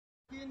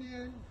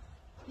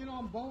skin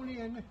on bone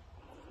in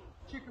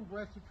chicken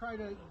breast to try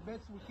to,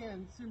 best we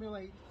can,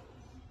 simulate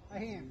a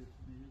hand.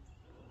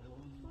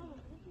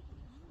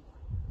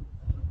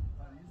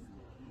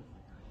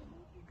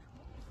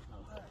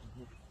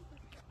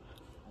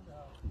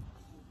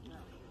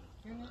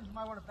 You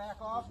might want to back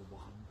off.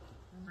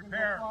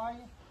 Prepare.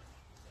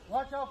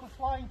 Watch out for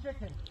flying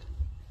chicken.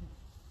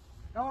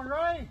 Going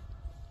ready?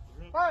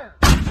 Fire!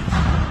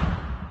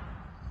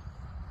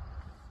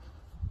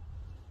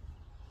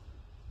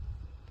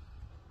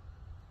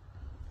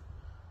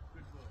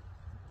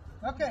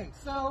 Okay,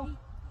 so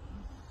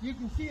you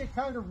can see it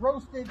kind of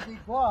roasted the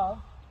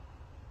glove.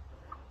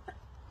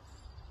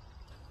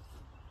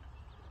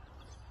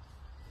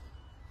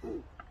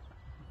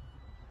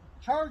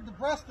 Charred the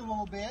breast a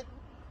little bit,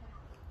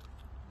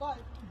 but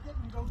it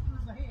didn't go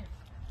through the hand.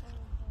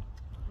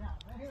 Yeah,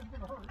 that hand's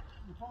going to hurt.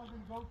 You're probably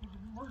going to go to the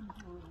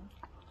emergency room,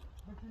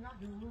 but you're not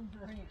going to lose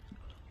your hand.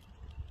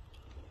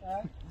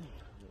 Alright?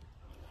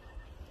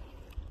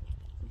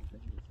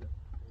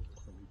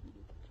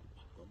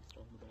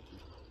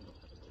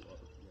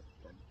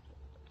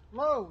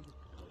 Load.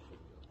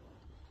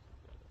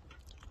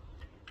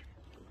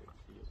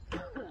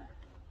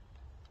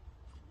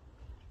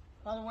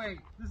 By the way,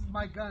 this is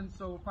my gun,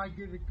 so if I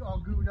get it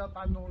all gooed up,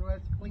 I'm the one who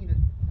has to clean it.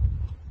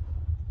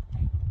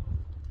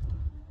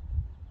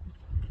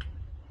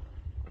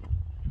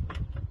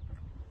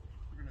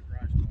 We're gonna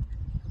dry smoke.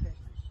 Okay.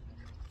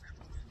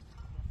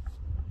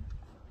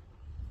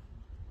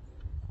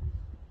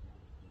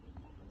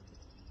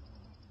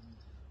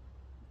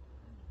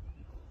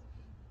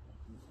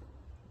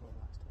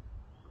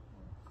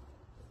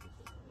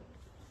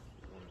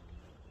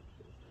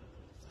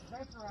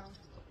 That's around.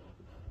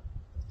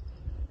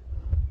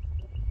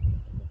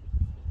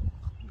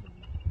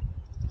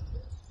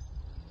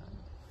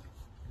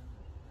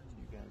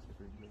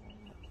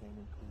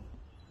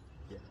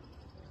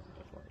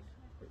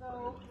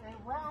 So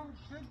a round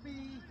should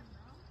be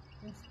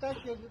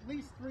inspected at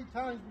least 3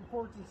 times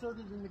before it's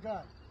inserted in the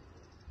gun.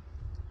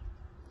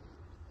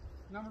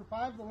 Number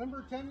 5, the limber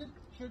attendant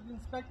should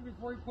inspect it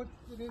before he puts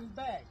it in his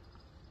bag.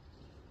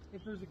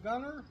 If there's a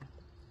gunner,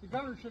 the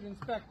gunner should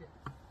inspect it.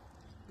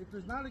 If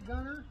there's not a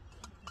gunner,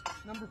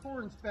 number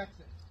 4 inspects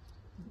it.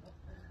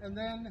 And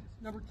then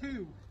number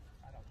 2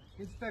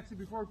 inspects it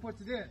before he puts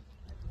it in.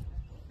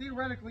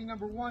 Theoretically,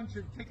 number 1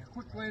 should take a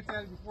quick glance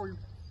at it before he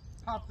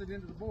pops it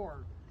into the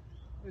bore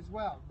as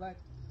well. But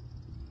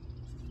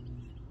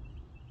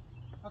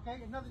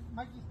okay,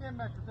 Mikey, stand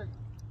back for a second.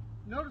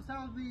 Notice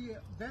how the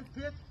vent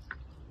pit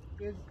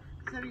is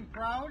sitting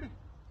proud.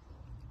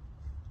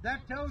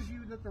 That tells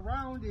you that the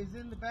round is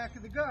in the back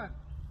of the gun.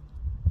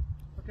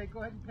 Okay,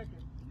 go ahead and pick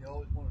it. You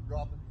always want to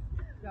drop it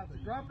in. Yeah, so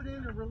drop it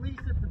in and release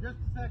it for just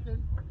a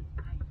second.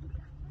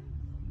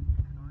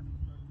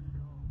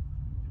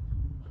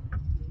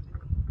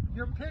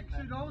 Your pick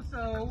should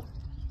also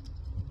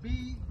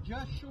be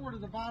just short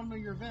of the bottom of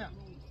your vent.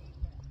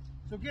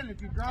 So again,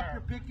 if you drop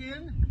your pick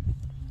in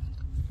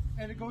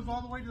and it goes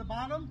all the way to the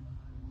bottom,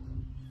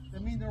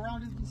 that means the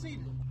round isn't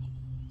seated.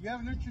 You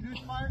haven't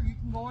introduced fire, you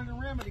can go in and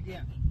ram it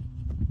again.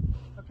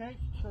 Okay,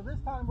 so this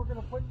time we're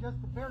going to put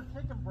just the bare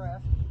chicken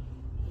breast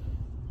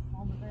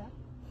on the vent.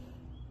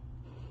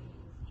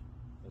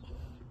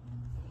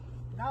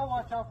 Now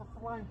watch out for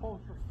flying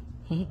poultry.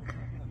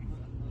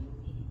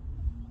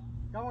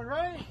 Going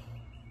ready?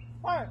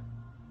 Fire!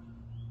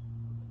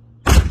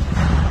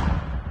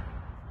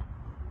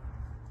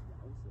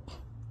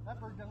 That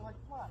bird doesn't like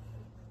to fly.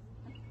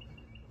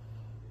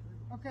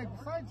 Okay,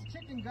 besides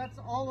chicken guts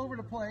all over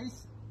the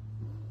place,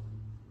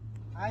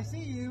 I see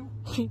you.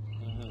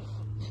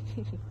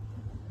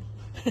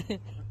 There's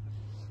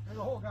a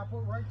hole got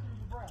put right through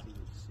the breast.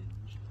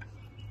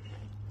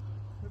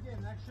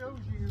 Again, that shows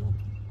you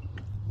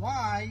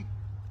why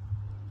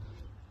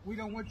we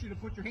don't want you to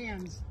put your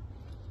hands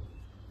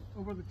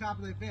over the top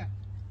of that vent.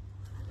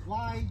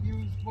 Why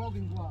use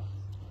welding gloves?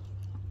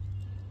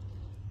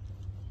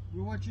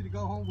 We want you to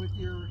go home with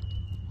your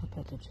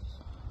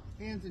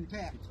hands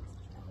intact.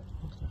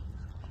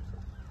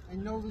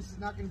 And no, this is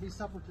not going to be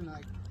supper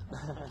tonight.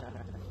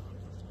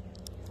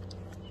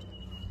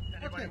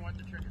 Anybody want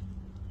the chicken?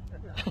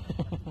 Yeah.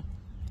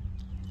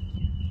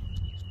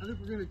 I think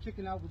we're going to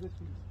chicken out with this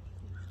piece.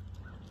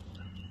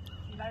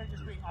 Now you're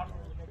just being awkward.